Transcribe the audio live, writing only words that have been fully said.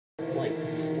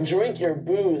drink your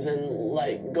booze and,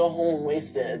 like, go home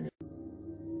wasted.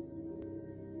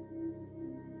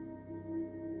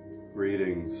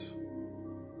 Greetings,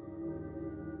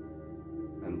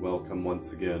 and welcome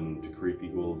once again to Creepy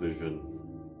Ghoul Vision.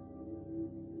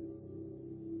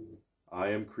 I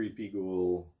am Creepy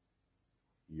Ghoul,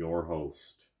 your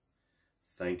host.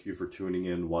 Thank you for tuning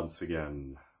in once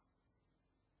again.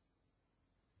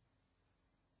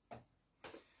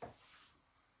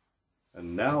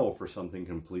 And now for something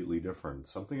completely different,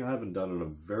 something I haven't done in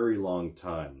a very long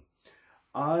time.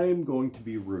 I'm going to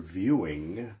be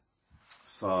reviewing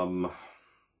some,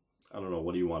 I don't know,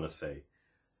 what do you want to say?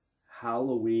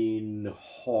 Halloween,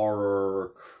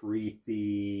 horror,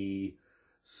 creepy,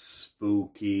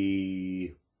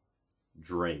 spooky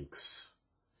drinks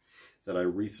that I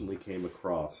recently came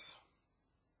across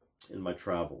in my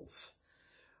travels.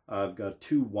 I've got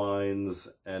 2 wines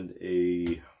and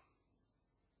a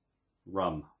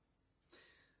rum.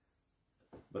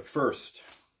 But first,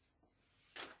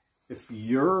 if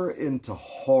you're into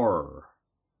horror,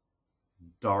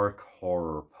 dark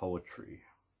horror poetry,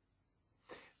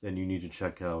 then you need to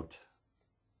check out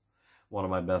one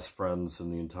of my best friends in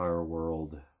the entire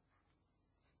world,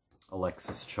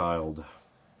 ALEXIS Child.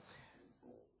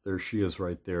 There she is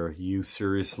right there. You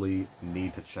seriously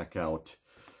need to check out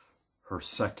her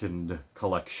second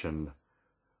collection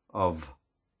of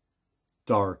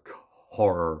dark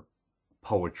horror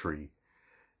poetry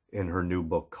in her new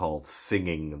book called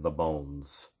Singing the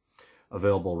Bones.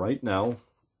 Available right now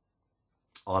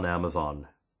on Amazon.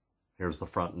 Here's the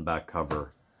front and back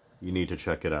cover. You need to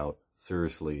check it out.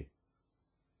 Seriously.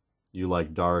 You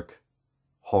like dark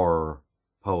horror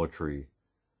poetry,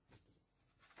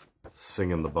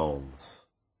 Singing the Bones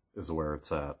is where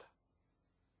it's at.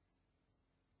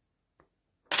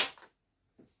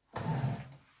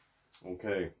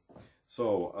 Okay.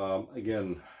 So,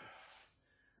 again,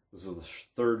 this is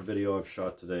the 3rd video I've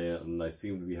shot today, and I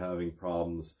seem to be having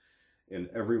problems in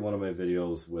every one of my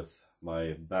videos with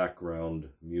my background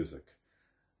music.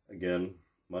 Again,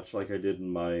 much like I did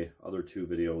in my other 2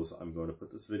 videos, I'm going to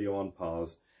put this video on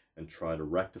pause and try to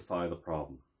rectify the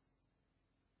problem.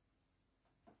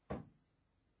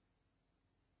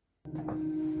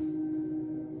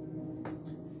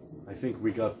 I think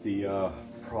we got the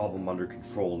problem under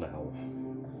control now.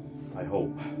 I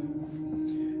hope.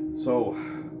 So,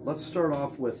 let's start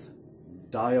off with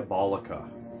Diabolica.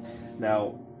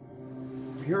 Now,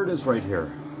 here it is right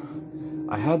here.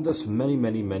 I had this many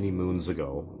moons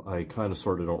ago. I kind of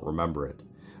sort of don't remember it.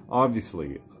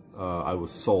 Obviously, I was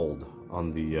sold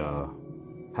on the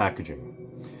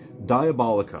packaging.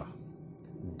 Diabolica.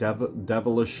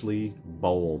 Devilishly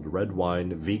Bold. Red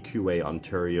wine, VQA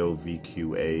Ontario,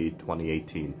 VQA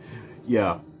 2018.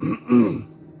 Yeah.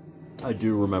 I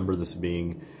do remember this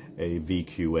being a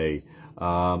VQA.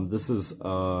 This is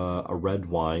a red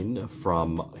wine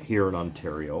from here in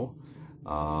Ontario.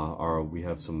 We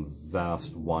have some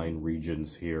vast wine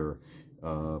regions here,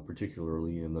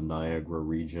 particularly in the Niagara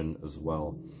region as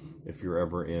well. If you're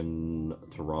ever in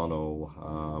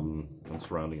Toronto and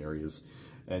surrounding areas,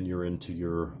 and you're into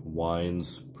your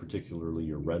wines, particularly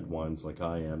your red wines like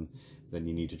I am, then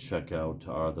you need to check out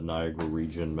the Niagara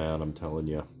region, man, I'm telling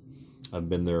you. I've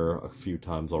been there a few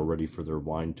times already for their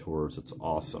wine tours. It's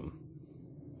awesome.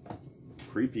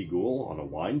 Creepy Ghoul on a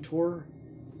wine tour?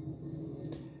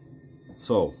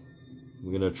 So, I'm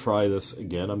going to try this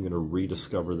again. I'm going to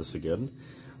rediscover this again.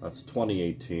 That's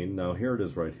 2018. Now, here it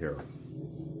is right here.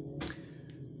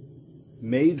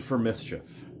 Made for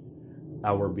Mischief.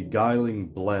 Our beguiling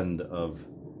blend of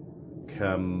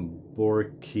Camborkian,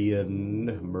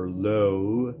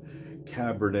 Merlot,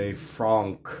 Cabernet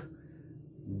Franc,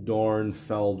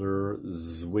 Dornfelder,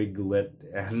 Zwiglet,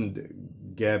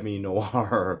 and Gamay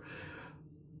Noir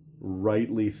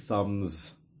rightly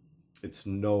thumbs its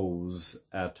nose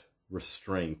at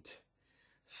restraint.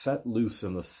 Set loose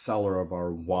in the cellar of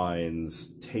our wines,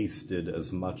 tasted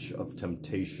as much of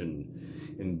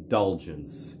temptation,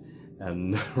 indulgence,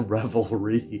 and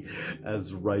revelry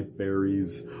as ripe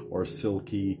berries or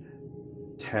silky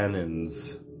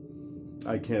tannins.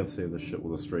 I can't say this shit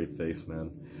with a straight face, man.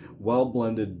 Well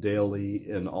blended daily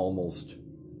in an almost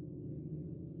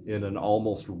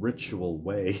ritual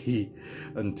way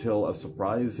until a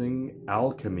surprising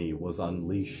alchemy was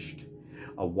unleashed.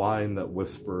 A wine that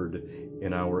whispered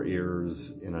in our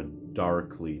ears in a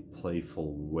darkly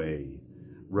playful way.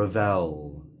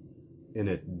 Revel in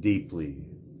it deeply,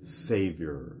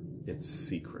 savor its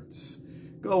secrets.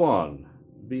 Go on,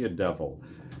 be a devil.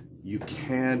 You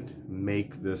can't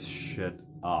make this shit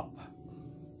up.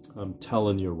 I'm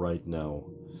telling you right now,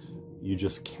 you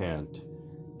just can't.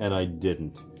 And I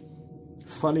didn't.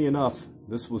 Funny enough,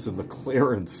 This was in the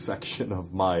clearance section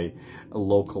of my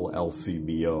local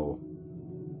LCBO.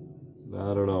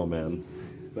 I don't know, man.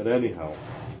 But anyhow,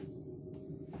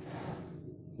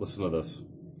 listen to this.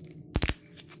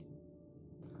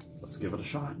 Let's give it a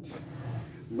shot.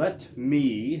 Let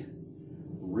me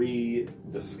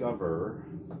rediscover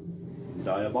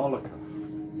Diabolica.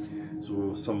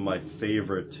 So some of my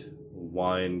favorite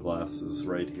wine glasses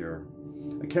right here.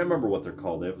 I can't remember what they're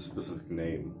called. They have a specific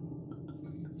name.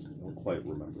 I don't quite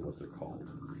remember what they're called,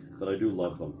 but I do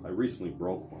love them. I recently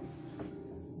broke one.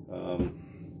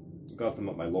 Got them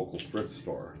at my local thrift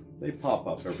store. They pop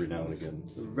up every now and again.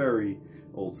 They're very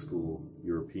old school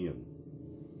European.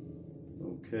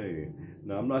 Okay,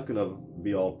 now I'm not gonna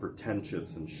be all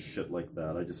pretentious and shit like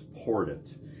that. I just poured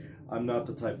it. I'm not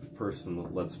the type of person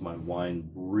that lets my wine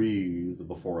breathe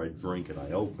before I drink it.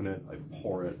 I open it, I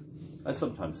pour it. I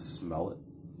sometimes smell it,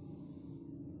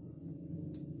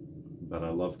 but I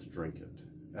love to drink it.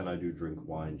 And I do drink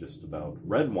wine just about,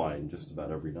 red wine just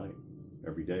about every night,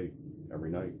 every day, every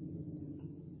night.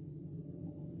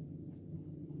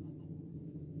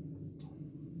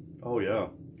 Oh yeah,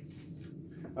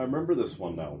 I remember this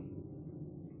one now.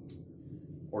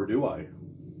 Or do I?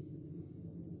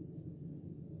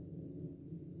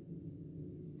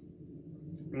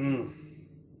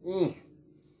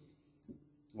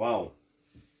 Wow.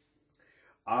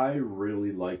 I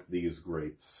really like these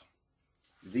grapes.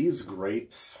 These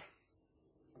grapes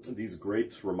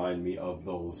remind me of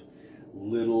those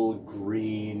little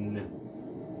green,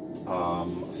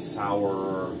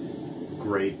 sour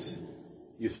grapes.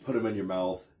 You just put them in your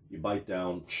mouth, you bite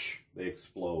down, they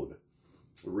explode.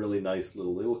 Really nice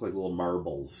little, they look like little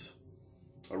marbles.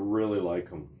 I really like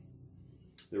them.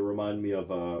 They remind me of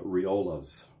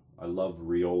Riolas. I love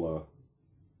Riola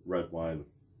red wine.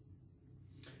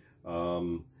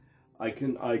 I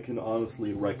can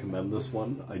honestly recommend this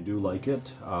one. I do like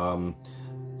it. The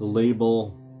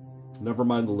label, never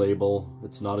mind the label.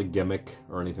 It's not a gimmick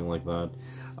or anything like that.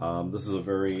 This is a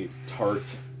very tart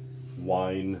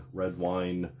wine, red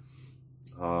wine,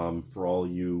 for all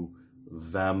you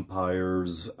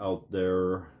vampires out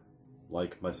there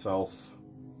like myself.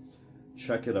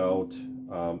 Check it out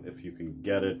if you can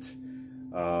get it.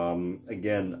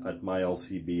 Again, at my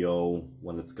LCBO,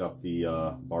 when it's got the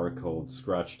barcode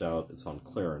scratched out, it's on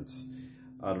clearance.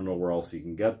 I don't know where else you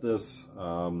can get this.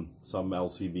 Some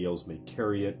LCBOs may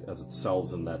carry it as it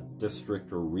sells in that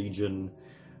district or region.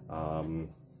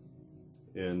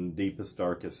 In deepest,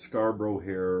 darkest Scarborough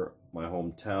here, my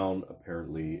hometown,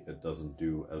 apparently it doesn't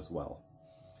do as well.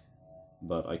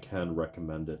 But I can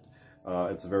recommend it.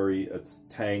 It's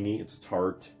tangy, it's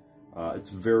tart. It's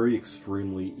very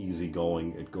extremely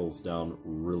easygoing. It goes down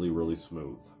really, really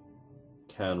smooth.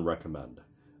 Can recommend.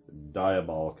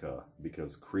 Diabolica,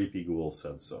 because Creepy Ghoul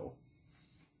said so.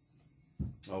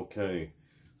 Okay,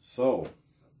 so,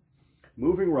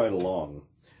 moving right along.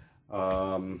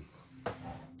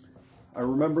 I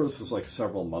remember this was like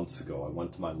several months ago. I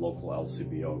went to my local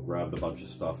LCBO, grabbed a bunch of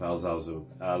stuff as I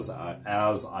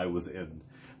was in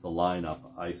the lineup.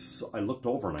 I looked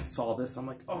over and I saw this. I'm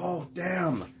like, oh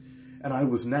damn! And I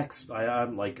was next.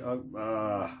 I'm like,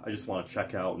 I just want to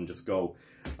check out and just go.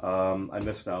 I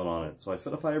missed out on it, so I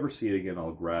said if I ever see it again,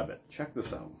 I'll grab it. Check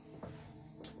this out.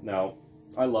 Now,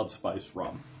 I love spiced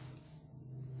rum.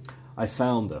 I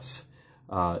found this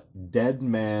Dead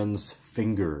Man's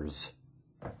Fingers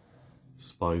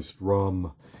spiced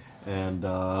rum, and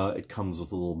it comes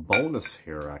with a little bonus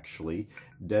here, actually.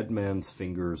 Dead Man's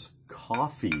Fingers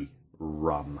coffee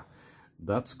rum.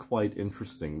 That's quite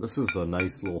interesting. This is a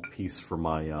nice little piece for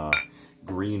my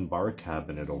green bar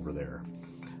cabinet over there.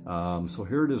 So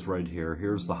here it is right here.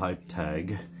 Here's the hype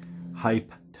tag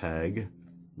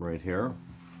right here.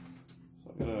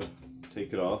 So I'm gonna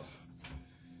take it off.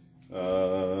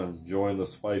 Join the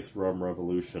spiced rum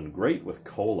revolution. Great with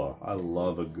cola. I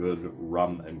love a good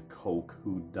rum and coke.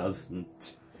 Who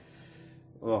doesn't?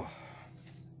 Oh.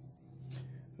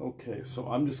 Okay, so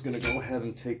I'm just going to go ahead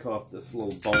and take off this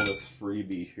little bonus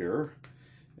freebie here.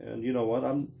 And you know what?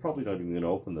 I'm probably not even going to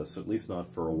open this, at least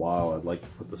not for a while. I'd like to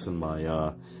put this in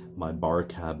my my bar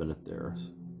cabinet there.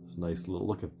 It's a nice little,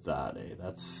 look at that, eh?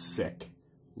 That's sick.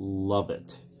 Love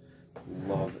it.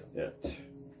 Love it.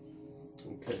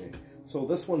 Okay, so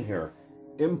this one here,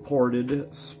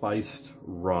 imported spiced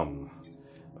rum.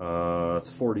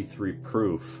 It's 43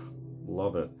 proof.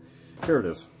 Love it. Here it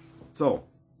is. So,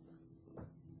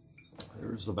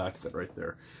 there's the back of it right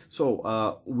there.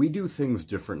 So, we do things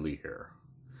differently here.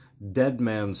 Dead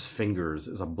Man's Fingers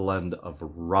is a blend of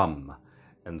rum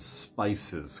and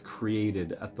spices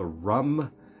created at the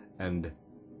Rum and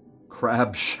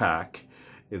Crab Shack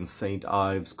in St.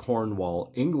 Ives,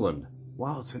 Cornwall, England.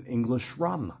 Wow, it's an English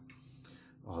rum.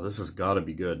 Oh, this has got to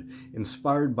be good.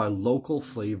 Inspired by local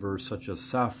flavors such as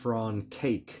saffron,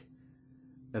 cake,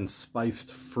 and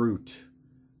spiced fruit,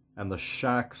 and the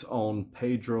Shack's own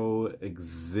Pedro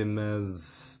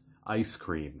Eximez ice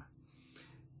cream.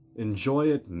 Enjoy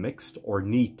it mixed or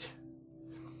neat.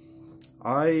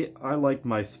 I like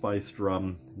my spiced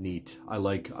rum neat. I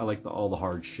like all the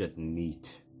hard shit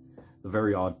neat. The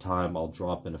very odd time I'll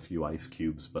drop in a few ice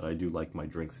cubes, but I do like my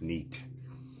drinks neat.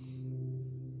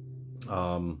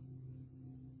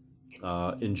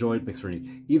 Enjoy it mixed or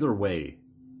neat. Either way,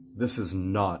 this is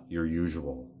not your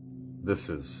usual. This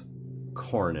is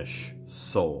Cornish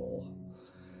soul.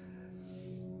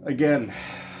 Again,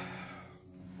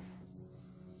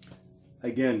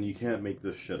 you can't make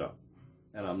this shit up.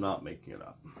 And I'm not making it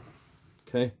up.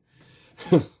 Okay?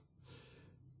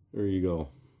 There you go.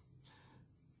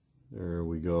 There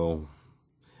we go.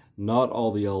 Not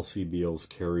all the LCBOs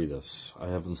carry this. I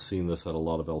haven't seen this at a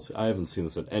lot of I haven't seen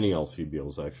this at any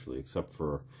LCBOs, actually, except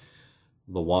for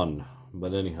the one.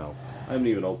 But anyhow, I haven't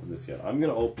even opened this yet. I'm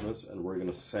going to open this, and we're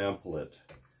going to sample it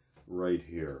right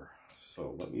here.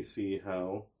 So let me see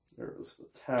how... There's the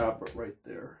tab right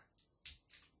there.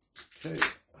 Okay.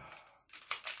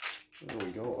 There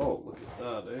we go. Oh, look at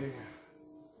that, eh?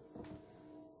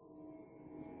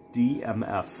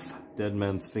 DMF, Dead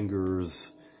Man's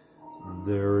Fingers.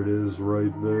 There it is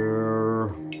right there.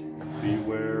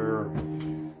 Beware.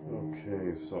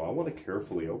 Okay, so I want to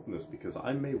carefully open this because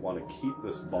I may want to keep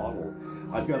this bottle.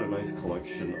 I've got a nice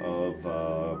collection of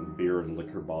beer and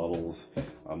liquor bottles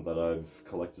that I've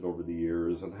collected over the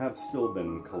years and have still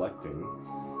been collecting.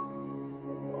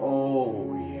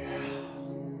 Oh, yeah.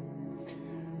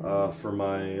 For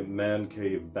my man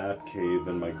cave, bat cave,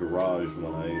 and my garage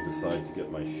when I decide to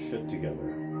get my shit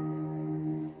together.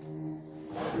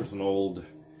 There's an old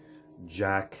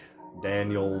Jack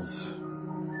Daniels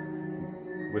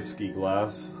whiskey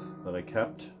glass that I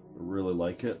kept. I really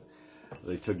like it.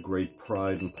 They took great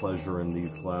pride and pleasure in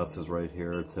these glasses right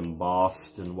here. It's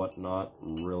embossed and whatnot.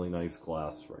 Really nice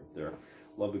glass right there.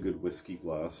 Love a good whiskey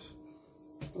glass.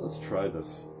 Let's try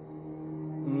this.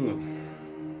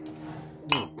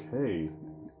 Okay.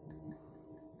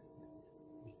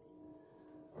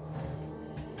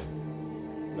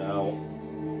 Now,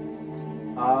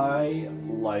 I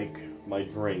like my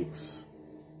drinks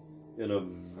in a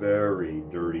very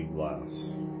dirty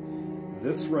glass.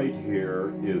 This right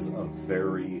here is a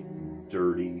very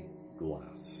dirty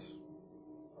glass.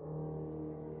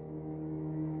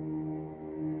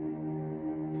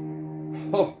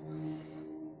 Oh.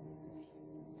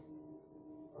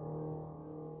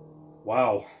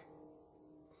 Wow.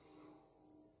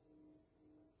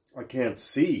 I can't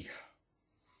see.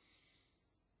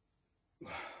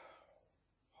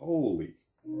 Holy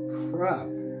crap.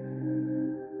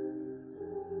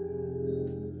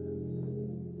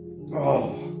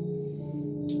 Oh,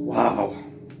 wow.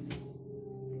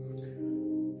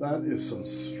 That is some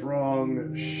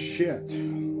strong shit.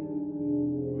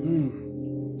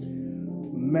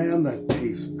 Man, that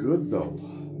tastes good though.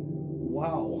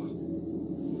 Wow.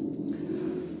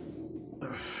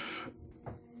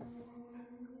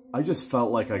 I just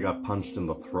felt like I got punched in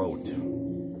the throat.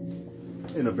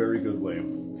 In a very good way.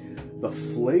 The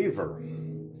flavor.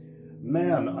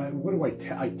 Man, what do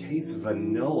I taste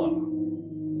vanilla.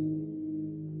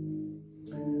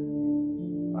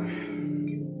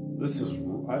 This is,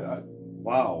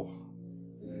 wow.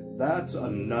 That's a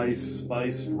nice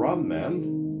spiced rum, man.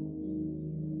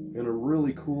 In a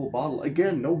really cool bottle.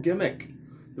 Again, no gimmick.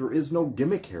 There is no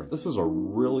gimmick here. This is a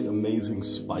really amazing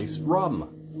spiced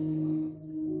rum.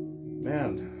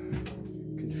 Man,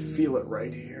 you can feel it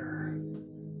right here.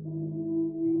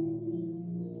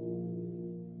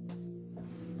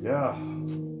 Yeah.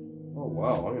 Oh,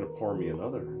 wow. I'm going to pour me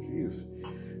another. Jeez.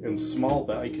 In small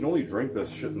batch. You can only drink this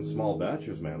shit in small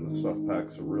batches, man. This stuff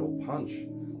packs a real punch.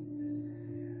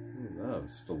 Look at that.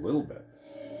 Just a little bit.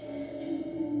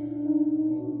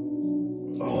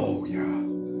 Oh, yeah.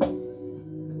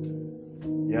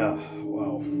 Yeah.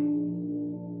 Wow.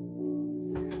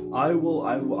 I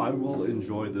will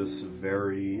enjoy this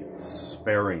very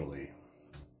sparingly.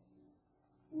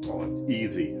 Oh,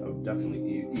 easy. I would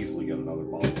definitely easily get another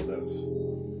bottle of this.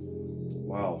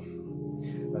 Wow.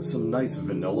 That's some nice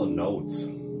vanilla notes.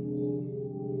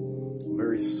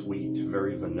 Very sweet,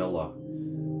 very vanilla.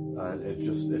 And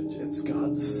it's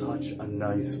got such a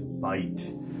nice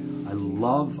bite. I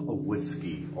love a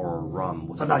whiskey or a rum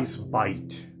with a nice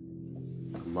bite.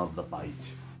 I love the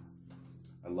bite.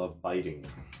 I love biting.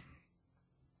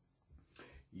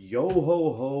 Yo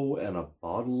ho ho and a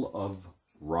bottle of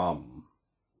rum.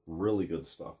 Really good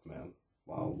stuff, man.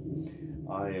 Wow,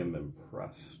 I am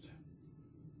impressed.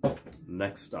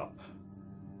 Next up,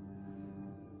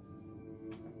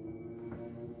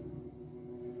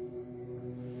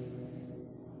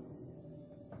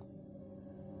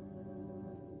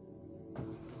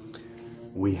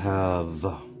 we have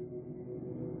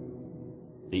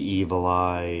the Evil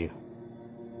Eye.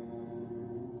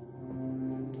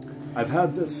 I've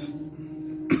had this.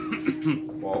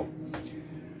 Well,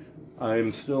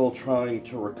 I'm still trying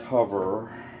to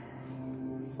recover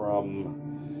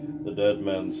from the dead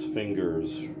man's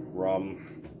fingers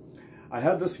rum. I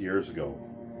had this years ago.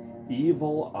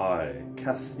 Evil Eye,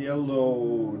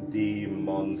 Castello di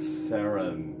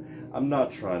Monserran. I'm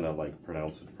not trying to like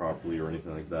pronounce it properly or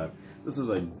anything like that. This is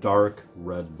a dark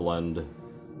red blend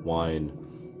wine.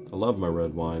 I love my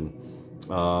red wine.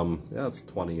 Yeah, it's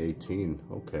 2018.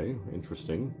 Okay,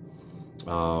 interesting.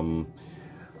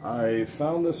 I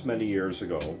found this many years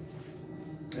ago,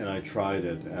 and I tried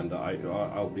it, and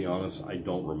I'll be honest, I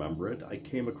don't remember it. I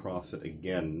came across it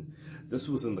again. This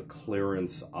was in the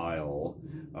clearance aisle,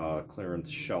 clearance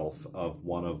shelf of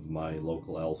one of my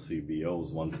local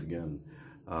LCBOs once again.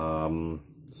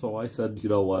 So I said, you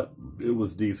know what, it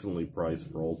was decently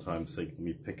priced for old time's sake. Let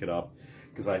me pick it up,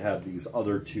 because I had these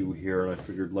other two here, and I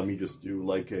figured let me just do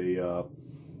like a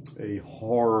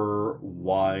horror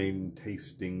wine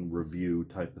tasting review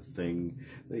type of thing.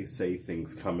 They say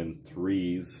things come in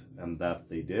threes, and that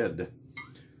they did.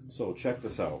 So check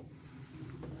this out.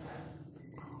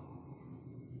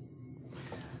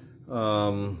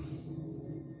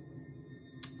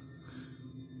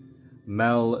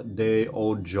 Mal de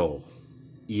Ojo,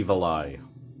 Evil Eye,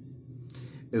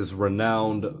 is a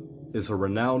renowned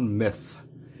myth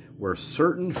where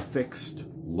certain fixed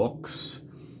looks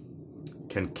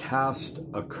can cast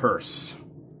a curse.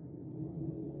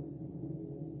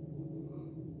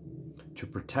 To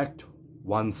protect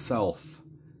oneself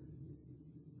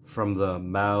from the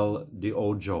mal de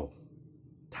ojo,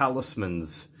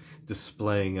 talismans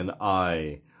displaying an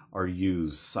eye are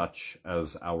used, such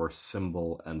as our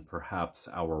symbol and perhaps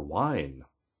our wine.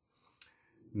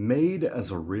 Made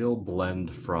as a real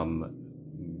blend from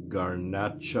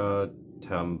Garnacha,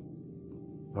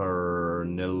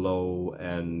 Tempranillo,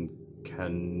 and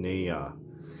Canea.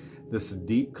 This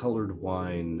deep-colored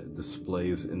wine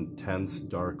displays intense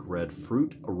dark red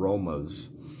fruit aromas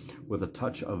with a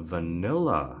touch of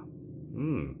vanilla,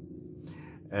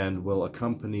 and will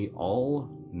accompany all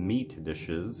meat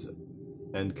dishes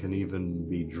and can even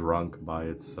be drunk by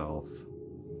itself.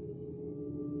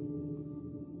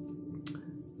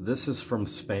 This is from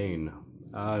Spain.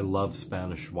 I love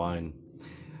Spanish wine.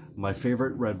 My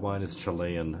favorite red wine is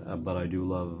Chilean, but I do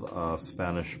love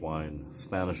Spanish wine.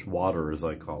 Spanish water, as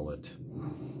I call it.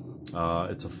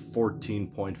 It's a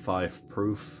 14.5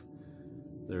 proof.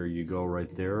 There you go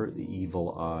right there, the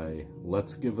Evil Eye.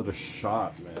 Let's give it a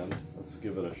shot, man. Let's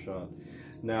give it a shot.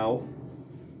 Now,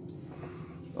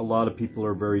 a lot of people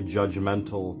are very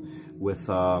judgmental with,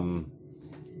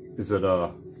 is it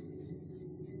a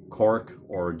cork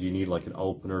or do you need like an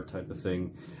opener type of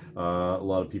thing? A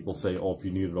lot of people say, oh, if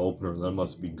you need an opener, that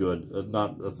must be good.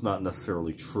 That's not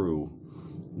necessarily true.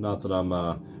 Not that I'm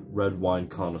a red wine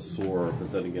connoisseur,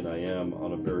 but then again, I am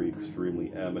on a very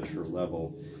extremely amateur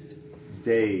level.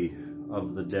 Day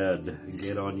of the Dead,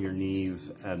 get on your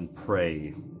knees and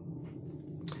pray.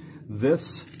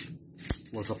 This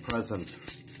was a present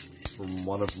from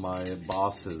one of my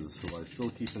bosses, who I still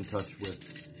keep in touch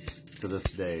with to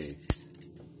this day.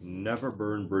 Never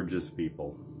burn bridges,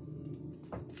 people.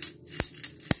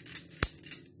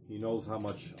 He knows how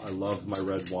much I love my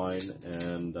red wine,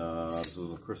 and this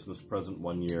was a Christmas present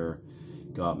one year.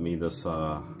 Got me this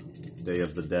Day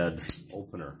of the Dead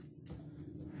opener.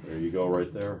 There you go,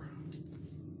 right there.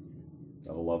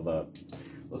 Gotta love that.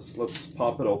 Let's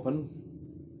pop it open.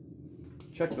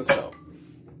 Check this out.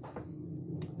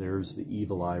 There's the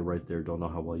Evil Eye right there. Don't know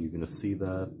how well you're gonna see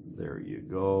that. There you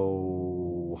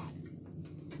go.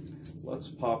 Let's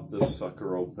pop this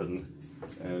sucker open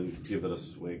and give it a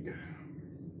swig.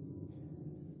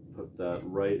 Put that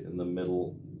right in the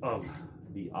middle of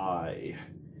the eye.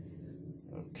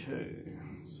 Okay,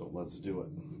 so let's do it.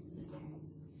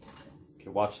 Okay,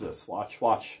 watch this. Watch.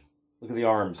 Look at the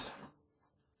arms.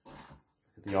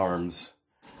 Look at the arms.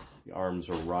 The arms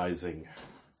are rising.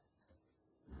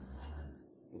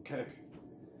 Okay.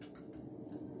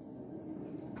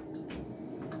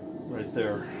 Right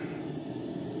there.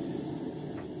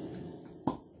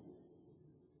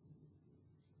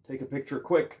 Take a picture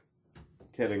quick.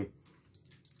 Kidding.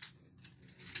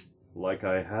 Like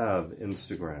I have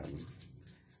Instagram.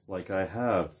 Like I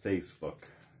have Facebook.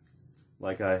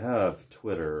 Like I have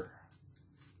Twitter.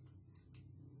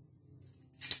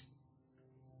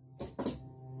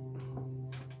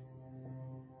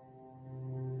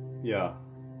 Yeah,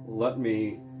 let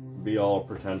me be all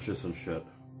pretentious and shit.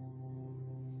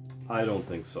 I don't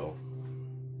think so.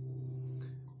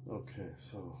 Okay,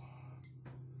 so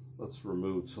let's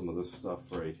remove some of this stuff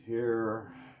right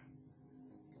here.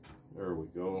 There we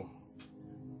go.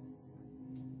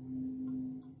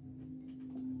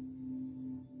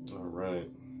 All right.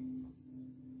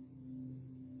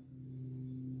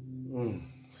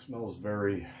 Smells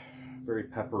very, very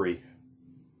peppery.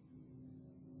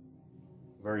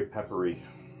 Very peppery.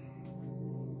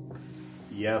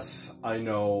 Yes, I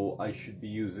know I should be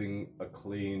using a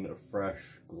clean, fresh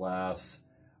glass.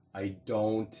 I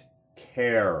don't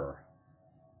care.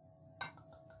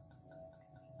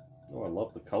 Oh, I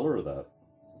love the color of that.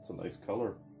 It's a nice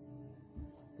color.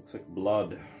 Looks like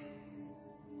blood.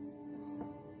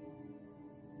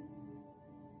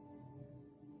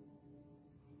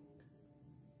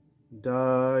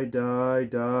 Die, die,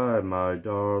 die, my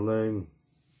darling.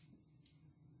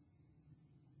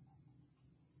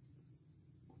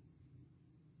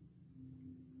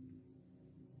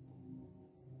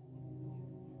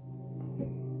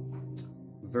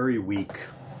 Very weak.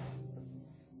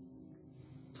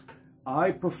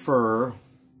 I prefer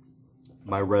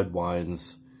my red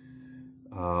wines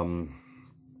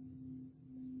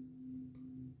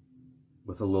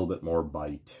with a little bit more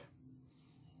bite.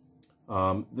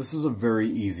 This is a very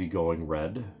easygoing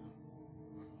red.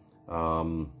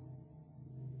 Almost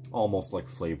like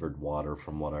flavored water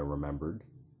from what I remembered.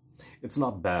 It's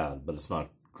not bad, but it's not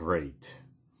great.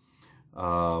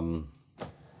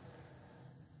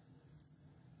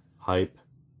 Hype,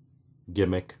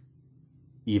 gimmick,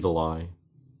 evil eye,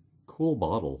 cool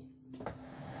bottle.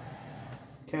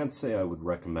 Can't say I would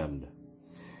recommend.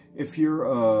 If you're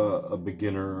a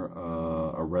beginner,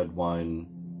 a red wine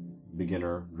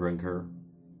beginner drinker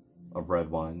of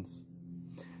red wines,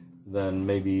 then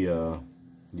maybe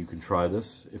you can try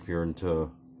this. If you're into,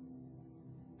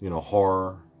 you know,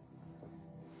 horror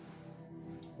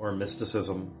or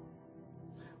mysticism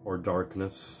or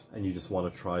darkness, and you just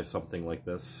want to try something like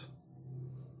this.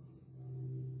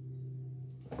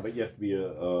 But you have to be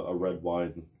a red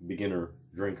wine beginner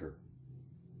drinker.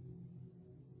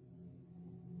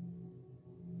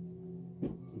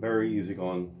 Very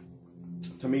easygoing.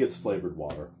 To me, it's flavored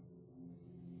water.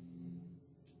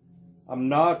 I'm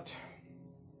not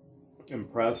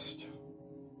impressed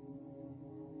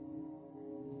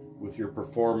with your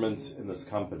performance in this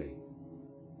company.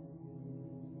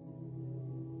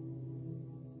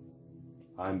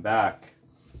 I'm back.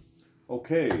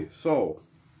 Okay, so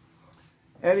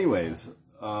anyways,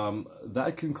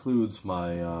 that concludes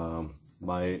my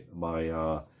my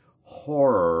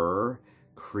horror,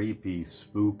 creepy,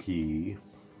 spooky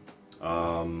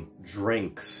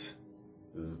drinks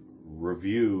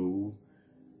review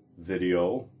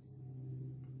video.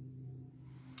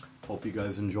 Hope you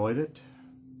guys enjoyed it.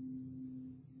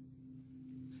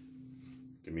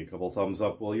 Give me a couple thumbs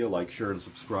up, will you? Like, share, and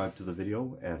subscribe to the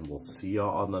video, and we'll see you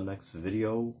on the next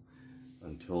video.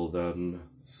 Until then,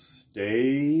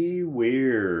 stay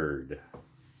weird.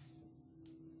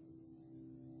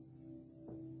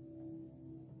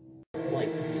 Like,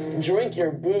 drink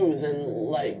your booze and,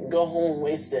 like, go home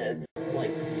wasted.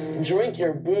 Like, drink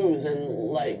your booze and,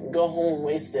 like, go home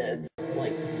wasted.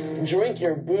 Like, drink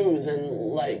your booze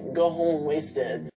and, like, go home wasted.